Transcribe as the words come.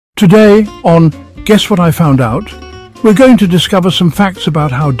Today on Guess What I Found Out, we're going to discover some facts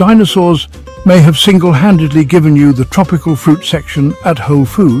about how dinosaurs may have single-handedly given you the tropical fruit section at Whole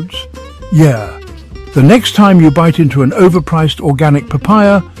Foods. Yeah, the next time you bite into an overpriced organic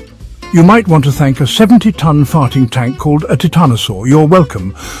papaya, you might want to thank a 70-ton farting tank called a titanosaur. You're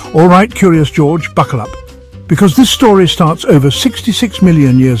welcome. All right, Curious George, buckle up. Because this story starts over 66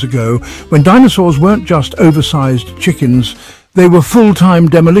 million years ago, when dinosaurs weren't just oversized chickens, they were full-time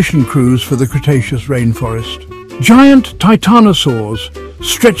demolition crews for the Cretaceous rainforest. Giant titanosaurs,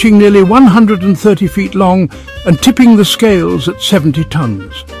 stretching nearly 130 feet long and tipping the scales at 70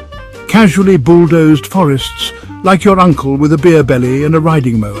 tons. Casually bulldozed forests like your uncle with a beer belly and a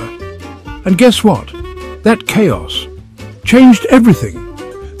riding mower. And guess what? That chaos changed everything.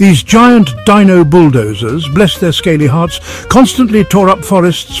 These giant dino bulldozers, bless their scaly hearts, constantly tore up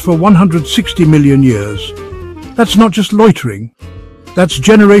forests for 160 million years. That's not just loitering, that's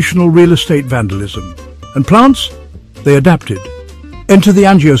generational real estate vandalism. And plants? They adapted. Enter the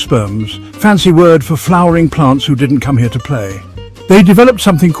angiosperms, fancy word for flowering plants who didn't come here to play. They developed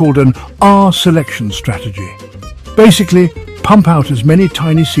something called an R selection strategy. Basically, pump out as many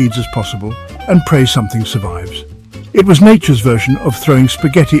tiny seeds as possible and pray something survives. It was nature's version of throwing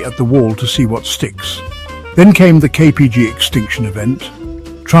spaghetti at the wall to see what sticks. Then came the KPG extinction event.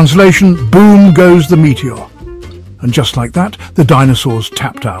 Translation, boom goes the meteor. And just like that, the dinosaurs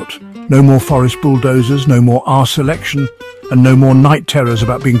tapped out. No more forest bulldozers, no more R selection, and no more night terrors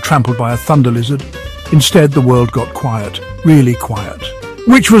about being trampled by a thunder lizard. Instead, the world got quiet, really quiet.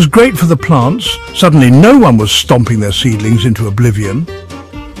 Which was great for the plants. Suddenly no one was stomping their seedlings into oblivion.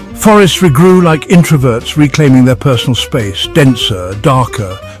 Forests regrew like introverts reclaiming their personal space, denser,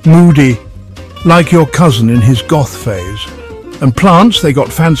 darker, moody, like your cousin in his goth phase. And plants, they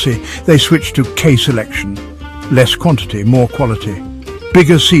got fancy. They switched to K selection. Less quantity, more quality.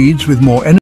 Bigger seeds with more energy.